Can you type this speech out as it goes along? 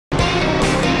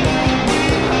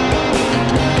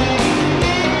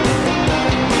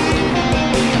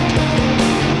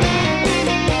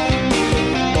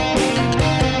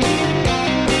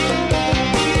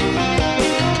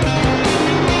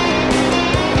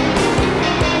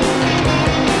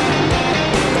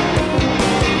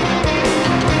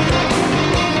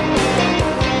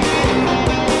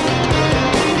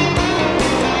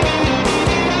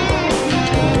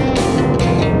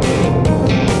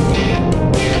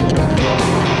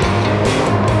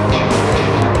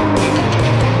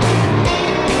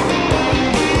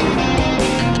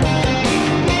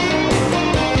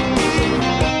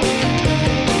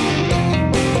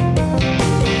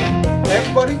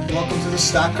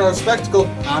NASCAR Spectacle.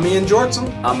 I'm Ian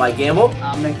Jortson. I'm Mike Gamble.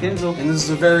 I'm Nick Kinzel. And this is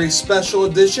a very special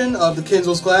edition of the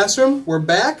Kinzels Classroom. We're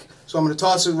back, so I'm going to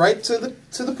toss it right to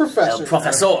the professor. El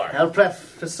Professor. El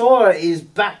Professor is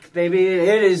back, baby.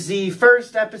 It is the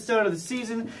first episode of the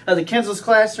season of the Kinzels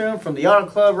Classroom from the Auto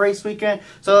Club race weekend.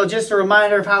 So just a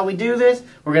reminder of how we do this.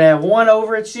 We're going to have one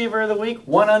overachiever of the week,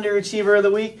 one underachiever of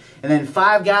the week, and then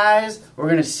 5 guys. We're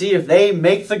going to see if they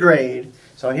make the grade.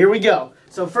 So here we go.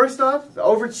 So first off, the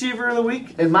overachiever of the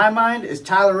week, in my mind, is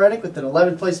Tyler Reddick with an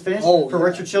 11th place finish for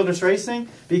Richard Childress Racing,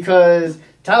 because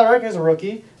Tyler Reddick is a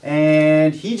rookie,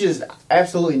 and he just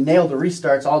absolutely nailed the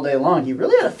restarts all day long. He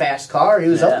really had a fast car. He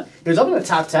was up in the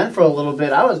top 10 for a little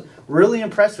bit. I was really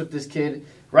impressed with this kid.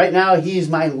 Right now, he's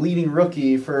my leading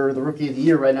rookie for the Rookie of the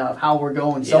Year right now of how we're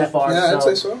going so far. Yeah, I'd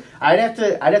say so. I'd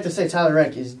have to say Tyler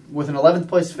Reddick is, with an 11th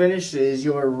place finish, is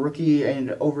your rookie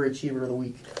and overachiever of the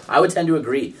week. I would tend to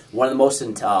agree. One of the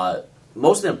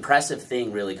most impressive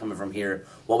thing really coming from here,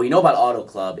 what we know about Auto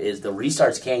Club is the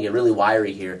restarts can get really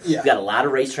wiry here. Yeah. You've got a lot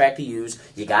of racetrack to use.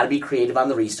 You got to be creative on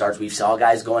the restarts. We saw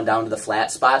guys going down to the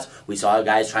flat spots. We saw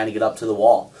guys trying to get up to the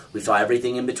wall. We saw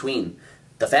everything in between.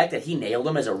 The fact that he nailed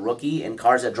them as a rookie in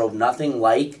cars that drove nothing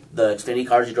like the Xfinity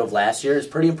cars he drove last year is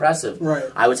pretty impressive. Right.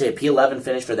 I would say a P11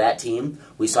 finish for that team.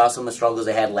 We saw some of the struggles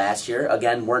they had last year.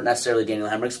 Again, weren't necessarily Daniel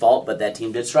Hemrick's fault, but that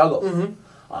team did struggle.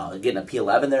 Getting a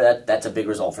P11 there, that's a big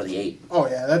result for the 8. Oh,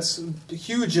 yeah, that's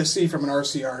huge to see from an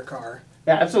RCR car.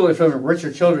 Yeah, absolutely, from a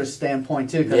Richard Childress standpoint,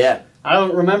 too. Yeah. I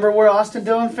don't remember where Austin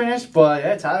Dillon finished, but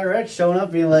yeah, Tyler Reddick showing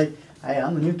up being like, hey,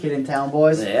 I'm the new kid in town,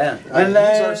 boys. Yeah. And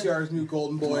then he's RCR's new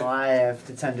golden boy. Well, I have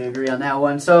to tend to agree on that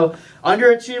one. So,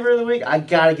 underachiever of the week, I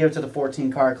got to give it to the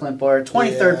 14 car Clint Boyer.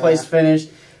 23rd place finish.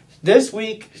 This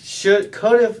week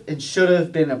could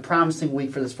have been a promising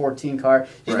week for this 14 car.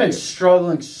 He's been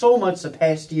struggling so much the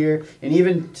past year, and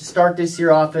even to start this year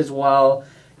off as well.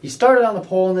 He started on the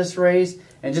pole in this race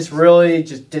and just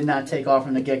did not take off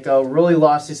from the get-go. Really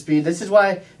lost his speed. This is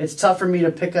why it's tough for me to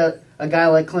pick a guy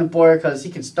like Clint Boyer, because he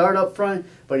can start up front,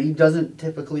 but he doesn't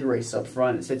typically race up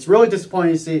front. It's really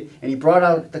disappointing to see, and he brought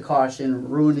out the caution,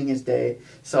 ruining his day.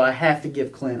 So I have to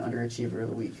give Clint underachiever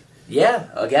of the week. Yeah,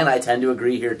 again, I tend to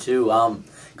agree here, too.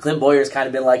 Clint Boyer's kind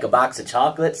of been like a box of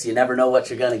chocolates. You never know what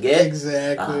you're going to get.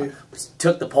 Exactly.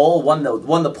 Took the pole, won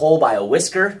the pole by a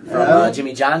whisker from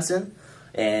Jimmy Johnson.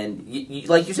 And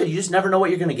like you said, you just never know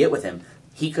what you're going to get with him.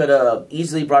 He could have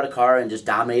easily brought a car and just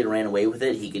dominated and ran away with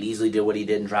it. He could easily do what he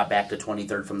did and drop back to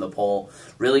 23rd from the pole.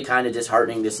 Really kind of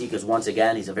disheartening to see, because once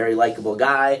again, he's a very likable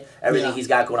guy. Everything he's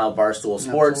got going on Barstool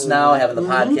Sports now, having the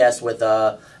podcast with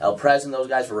El Prez and those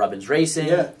guys for Rubbins Racing.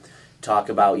 Yeah. Talk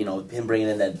about, him bringing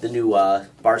in the new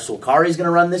Barstool car he's going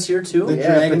to run this year, too. The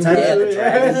Dragon car. Yeah, the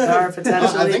Dragon car,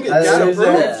 potentially. I think it got approved.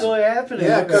 Absolutely happening.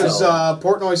 Yeah, because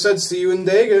Portnoy said, see you in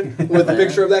Dega with a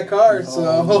picture of that car.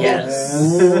 So Yes.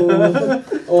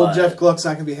 Old Jeff Gluck's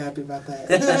not going to be happy about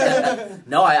that.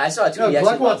 No, I saw it, too. No,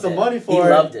 Gluck wants the money for it. He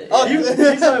loved it. Oh, he's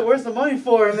like, where's the money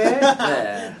for it, man?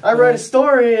 Yeah. I write a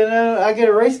story and then I get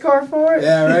a race car for it?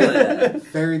 Yeah, right?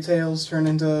 Fairy tales turn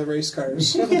into race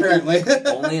cars, apparently.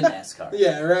 Only in NASCAR.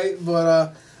 Yeah, right?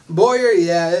 But Boyer,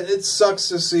 it sucks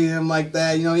to see him like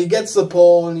that. He gets the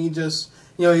pole and he just,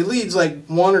 he leads like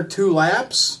 1 or 2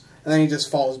 laps and then he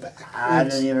just falls back. I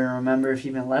don't even remember if he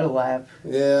even led a lap.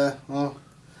 Yeah, well,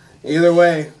 either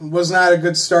way, it was not a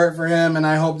good start for him, and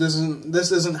I hope this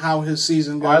isn't how his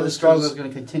season goes. Or the struggle is going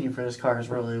to continue for this car is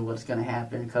really what's going to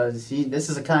happen, because this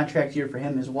is a contract year for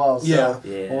him as well. So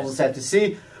we'll just have to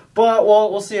see. But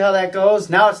we'll see how that goes.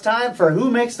 Now it's time for Who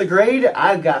Makes the Grade.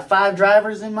 I've got 5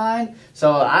 drivers in mind,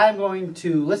 so I'm going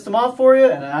to list them off for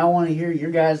you, and I want to hear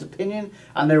your guys' opinion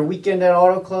on their weekend at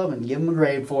Auto Club and give them a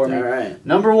grade for me. All right.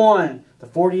 Number 1, the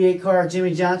 48 car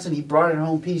Jimmy Johnson. He brought it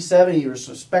home P7. He was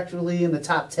respectively in the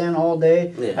top 10 all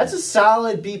day. Yeah. That's a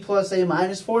solid B+,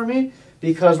 A- for me,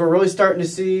 because we're really starting to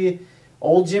see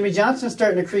old Jimmy Johnson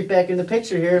starting to creep back in the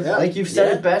picture here. Yeah. Like you've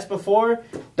said it best before,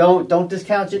 don't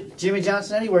discount Jimmy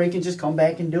Johnson anywhere. He can just come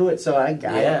back and do it. So I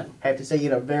have to say he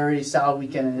had a very solid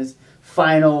weekend in his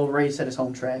final race at his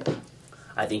home track.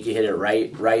 I think you hit it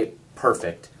right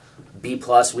perfect. B+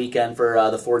 weekend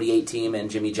for the 48 team and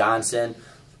Jimmy Johnson.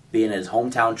 Being his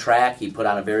hometown track, he put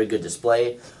on a very good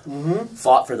display.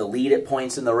 Fought for the lead at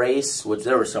points in the race, which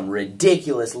there were some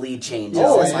ridiculous lead changes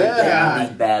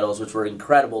lead battles, which were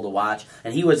incredible to watch.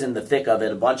 And he was in the thick of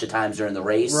it a bunch of times during the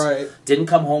race. Right. Didn't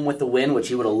come home with the win, which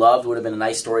he would have loved. Would have been a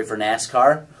nice story for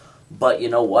NASCAR. But you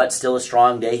know what? Still a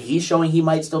strong day. He's showing he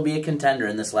might still be a contender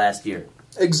in this last year.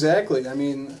 Exactly. I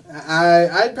mean,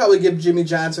 I'd probably give Jimmy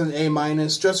Johnson an A-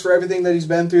 just for everything that he's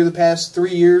been through the past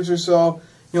 3 years or so.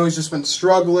 He's just been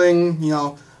struggling.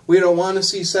 we don't want to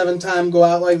see 7-time go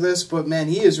out like this, but man,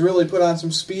 he has really put on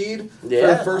some speed for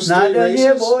the first 3 races. Not done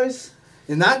yet, boys.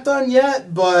 And not done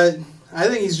yet, but I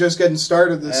think he's just getting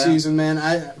started this season, man.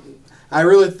 I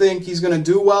really think he's going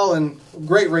to do well, and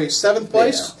great race. 7th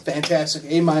place, fantastic,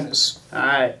 A-. All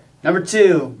right. Number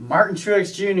 2, Martin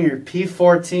Truex Jr.,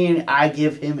 P14. I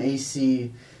give him a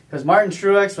C. Because Martin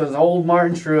Truex was old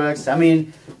Martin Truex. I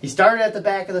mean, he started at the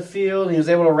back of the field, and he was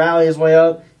able to rally his way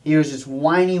up. He was just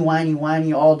whiny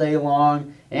all day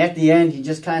long. And at the end, he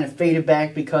just kind of faded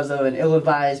back because of an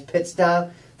ill-advised pit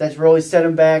stop. That's really set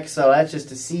him back, so that's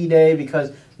just a C day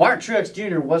because Martin Truex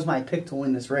Jr. was my pick to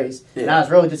win this race. Yeah. And I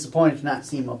was really disappointed to not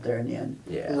see him up there in the end.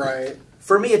 Yeah. Right.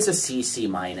 For me, it's a C, C-.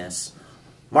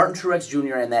 Martin Truex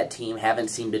Jr. and that team haven't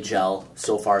seemed to gel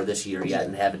so far this year yet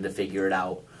and having to figure it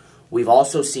out. We've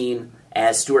also seen,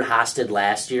 as Stewart-Haas did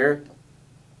last year,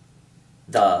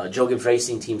 the Joe Gibbs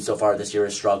Racing team so far this year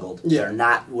has struggled. Yeah. They're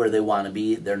not where they want to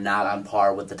be. They're not on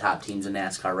par with the top teams in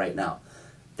NASCAR right now.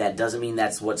 That doesn't mean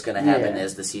that's what's going to happen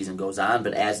as the season goes on,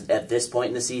 but at this point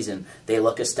in the season, they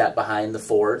look a step behind the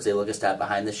Fords, they look a step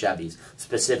behind the Chevys,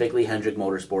 specifically Hendrick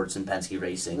Motorsports and Penske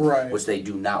Racing, which they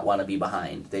do not want to be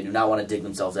behind. They do not want to dig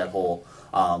themselves that hole.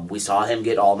 We saw him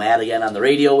get all mad again on the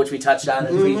radio, which we touched on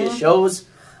in previous shows.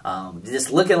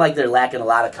 Just looking like they're lacking a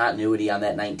lot of continuity on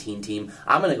that 19 team.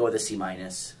 I'm going to go with a C-.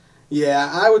 Yeah,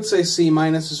 I would say C-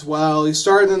 as well. He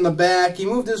started in the back. He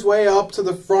moved his way up to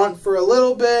the front for a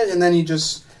little bit, and then he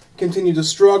just continued to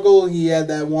struggle. He had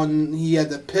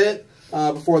the pit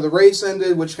before the race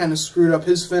ended, which kind of screwed up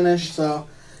his finish. So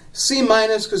C-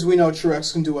 because we know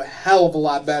Truex can do a hell of a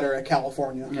lot better at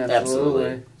California.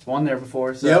 Absolutely. He's won there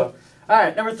before. So. All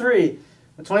right, number 3.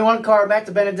 The 21 car, Matt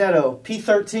DiBenedetto,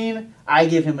 P13. I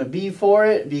give him a B for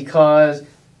it because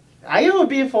I give him a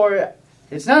B for it.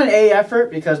 It's not an A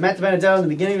effort because Matt DiBenedetto in the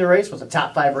beginning of the race was a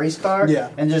top 5 race car. Yeah.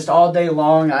 And just all day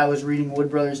long, I was reading Wood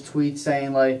Brothers' tweets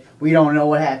saying, like, we don't know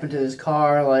what happened to this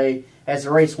car. Like, as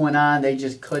the race went on, they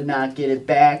just could not get it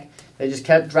back. They just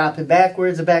kept dropping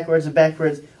backwards,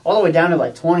 all the way down to,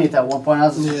 like, 20th at one point. I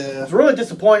was really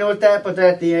disappointed with that, but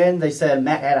at the end, they said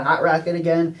Matt had a hot rocket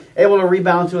again, able to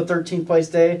rebound to a 13th place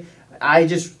day. I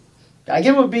give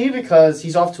him a B because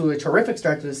he's off to a terrific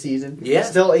start to the season. Yeah.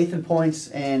 Still 8th in points,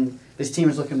 and this team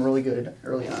is looking really good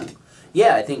early on.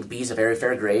 Yeah, I think B is a very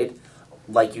fair grade.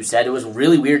 Like you said, it was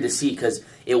really weird to see because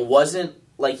it wasn't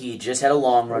like he just had a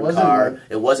long-run car.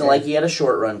 It wasn't like he had a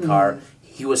short-run car.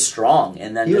 He was strong,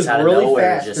 and then just out of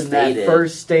nowhere, just faded. That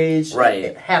first stage,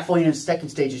 halfway in the second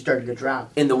stage, he started to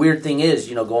drop. And the weird thing is,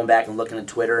 going back and looking at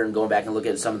Twitter and going back and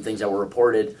looking at some of the things that were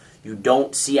reported, you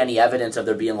don't see any evidence of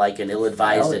there being like an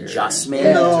ill-advised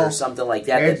adjustment or something like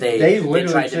that that they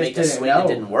tried to make a swing and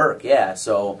didn't work. Yeah,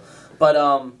 so, but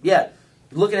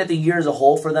looking at the year as a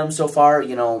whole for them so far,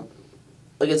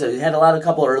 like I said, they had a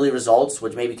couple of early results,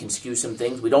 which maybe can skew some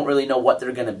things. We don't really know what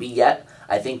they're going to be yet.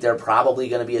 I think they're probably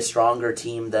going to be a stronger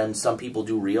team than some people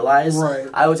do realize. Right.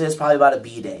 I would say it's probably about a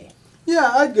B day.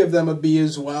 Yeah, I'd give them a B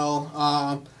as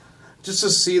well. Just to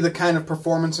see the kind of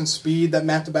performance and speed that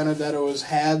Matt DiBenedetto has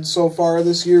had so far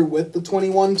this year with the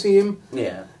 21 team.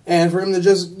 Yeah. And for him to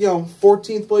just,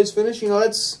 14th place finish,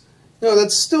 that's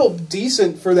still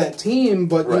decent for that team,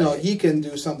 but, he can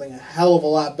do something a hell of a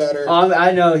lot better.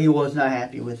 I know he was not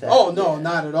happy with that. Oh, no,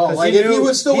 not at all. Like, if he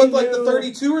was still with, the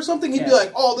 32 or something, he'd be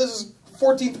like, oh, this is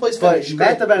 14th place finish.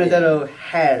 But Matt DiBenedetto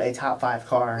had a top 5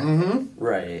 car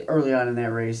early on in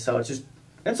that race, so it's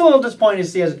a little disappointing to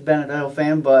see as a DiBenedetto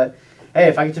fan, but hey,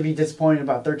 if I get to be disappointed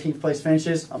about 13th place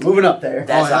finishes, I'm moving up there.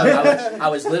 I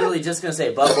was literally just going to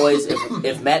say, but boys,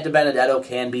 if Matt DiBenedetto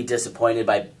can be disappointed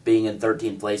by being in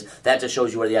 13th place, that just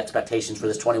shows you where the expectations for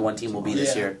this 21 team will be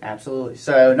this year. Absolutely.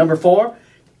 So, number 4,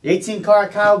 the 18 car,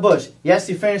 Kyle Busch. Yes,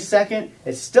 he finished second.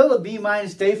 It's still a B-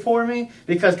 day for me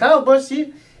because Kyle Busch,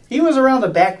 he was around the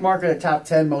back mark of the top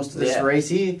 10 most of this race.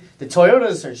 The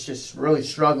Toyotas are just really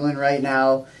struggling right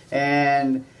now,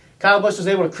 and Kyle Busch was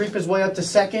able to creep his way up to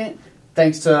second,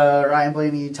 thanks to Ryan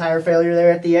Blaney tire failure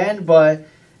there at the end. But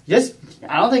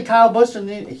I don't think Kyle Busch,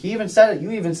 he even said it,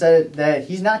 you even said it, that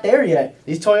he's not there yet.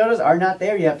 These Toyotas are not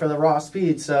there yet for the raw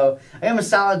speed. So I am a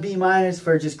solid B-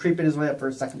 for just creeping his way up for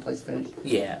a second place finish.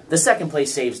 Yeah, the second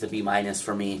place saves the B-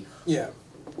 for me. Yeah.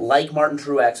 Like Martin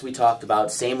Truex, we talked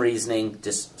about, same reasoning,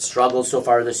 just struggled so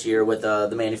far this year with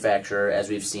the manufacturer, as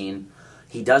we've seen.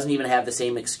 He doesn't even have the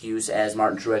same excuse as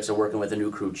Martin Truex of working with a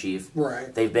new crew chief.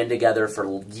 Right. They've been together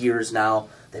for years now.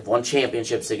 They've won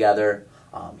championships together.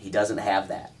 He doesn't have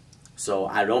that. So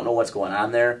I don't know what's going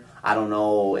on there. I don't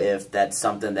know if that's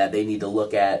something that they need to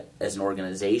look at as an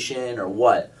organization or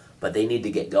what, but they need to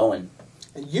get going.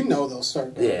 And they'll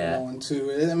start going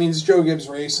too. I mean, it's Joe Gibbs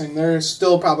Racing. They're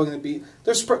still probably going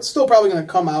to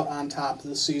come out on top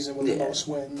this season with the most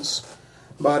wins.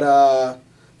 But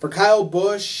for Kyle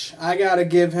Busch, I got to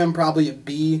give him probably a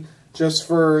B, just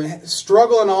for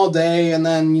struggling all day, and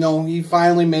then he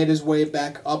finally made his way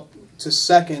back up to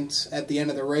second at the end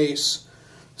of the race.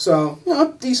 So,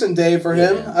 decent day for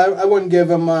him. I wouldn't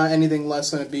give him anything less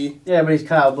than a B. Yeah, but he's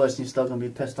Kyle Busch, and he's still going to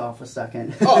be pissed off a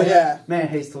second. Oh, yeah. Man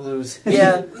hates to lose.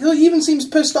 Yeah. He even seems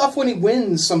pissed off when he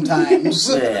wins sometimes.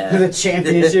 Yeah. The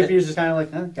championship, he was just kind of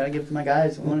like, got to give it to my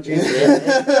guys who won a championship.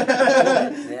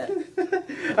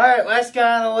 All right, last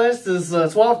guy on the list is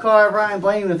 12 car Ryan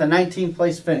Blaney with a 19th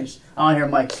place finish. I want to hear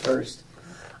Mike's first.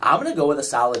 I'm going to go with a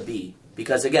solid B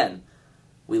because, again,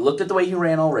 we looked at the way he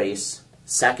ran all race.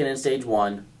 Second in stage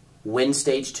 1, wins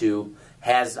stage 2,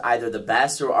 has either the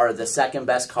best or the second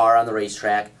best car on the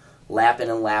racetrack, lap in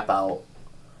and lap out.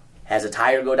 Has a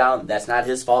tire go down. That's not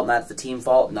his fault, not the team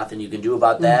fault. Nothing you can do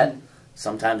about that.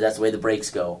 Sometimes that's the way the brakes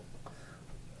go.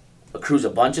 Accrues a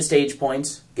bunch of stage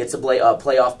points, gets a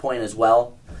playoff point as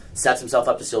well, sets himself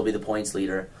up to still be the points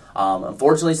leader.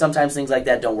 Unfortunately, sometimes things like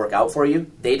that don't work out for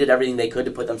you. They did everything they could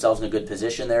to put themselves in a good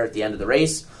position there at the end of the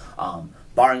race.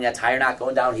 Barring that tire not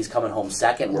going down, he's coming home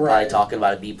second. We're probably talking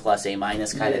about a B+, A- kind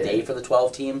of day for the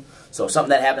 12 team. So something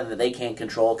that happened that they can't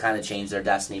control kind of changed their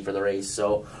destiny for the race.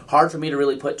 So hard for me to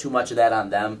really put too much of that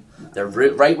on them. They're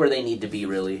right where they need to be,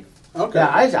 really. Okay.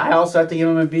 Yeah, I also have to give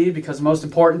him a B because the most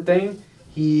important thing,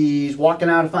 he's walking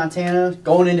out of Fontana,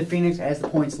 going into Phoenix as the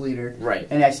points leader. Right.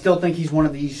 And I still think he's one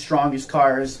of the strongest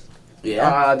cars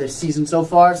this season so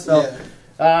far. So.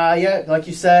 Like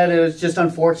you said, it was just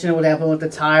unfortunate what happened with the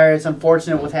tire. It's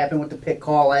unfortunate what happened with the pit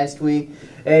call last week.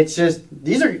 It's just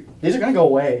these are going to go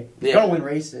away. He's going to win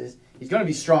races. He's going to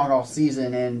be strong all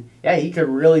season, and he could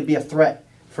really be a threat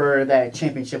for that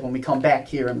championship when we come back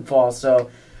here in the fall.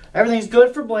 So everything's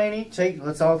good for Blaney.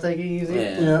 Let's all take it easy.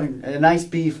 Yeah. A nice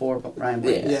B for Ryan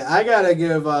Blaney. Yeah, I gotta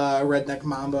give Redneck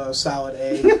Mamba a solid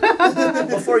A.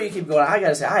 Before you keep going, I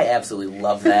gotta say I absolutely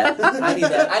love that. I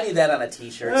need that on a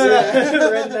T-shirt.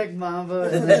 Redneck Mamba,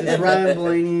 and Ryan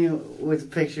Blaney with a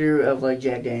picture of like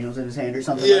Jack Daniels in his hand or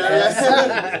something. Like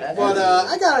that. But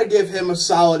I gotta give him a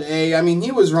solid A. I mean,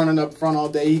 he was running up front all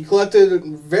day. He collected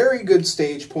very good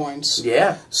stage points.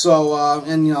 Yeah. So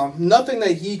and nothing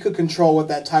that he could control with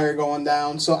that tire going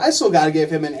down. So I still got to give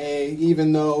him an A,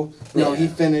 even though he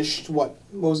finished what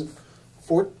was it,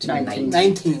 14th,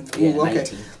 19th. Ooh, okay,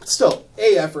 19th. Still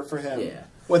A effort for him,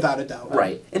 without a doubt.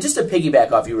 Right, and just to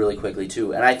piggyback off you really quickly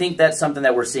too, and I think that's something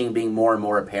that we're seeing being more and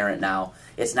more apparent now.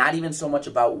 It's not even so much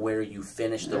about where you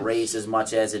finish the race as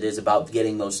much as it is about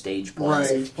getting those stage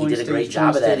points. Right. He did a great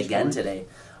job of that again today.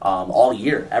 All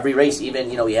year, every race, even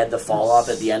he had the fall off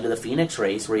at the end of the Phoenix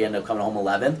race where he ended up coming home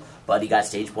 11th, but he got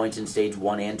stage points in stage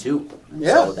 1 and 2.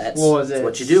 Yeah, so that's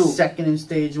what you do. Second in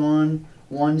stage 1,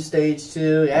 1 stage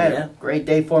 2. Yeah, great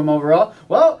day for him overall.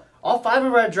 Well, all 5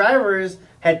 of our drivers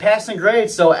had passing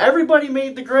grades, so everybody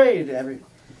made the grade.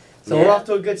 So we're off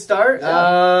to a good start.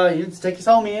 Let's take us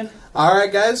home, Ian. All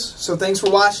right, guys. So thanks for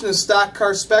watching the Stock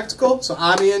Car Spectacle. So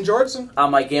I'm Ian Jordan.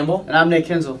 I'm Mike Gamble. And I'm Nick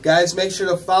Kinzel. Guys, make sure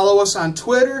to follow us on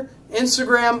Twitter,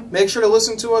 Instagram. Make sure to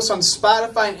listen to us on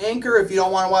Spotify and Anchor if you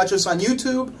don't want to watch us on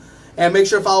YouTube. And make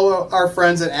sure to follow our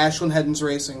friends at Ashland Heddens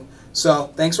Racing.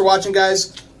 So thanks for watching,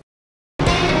 guys.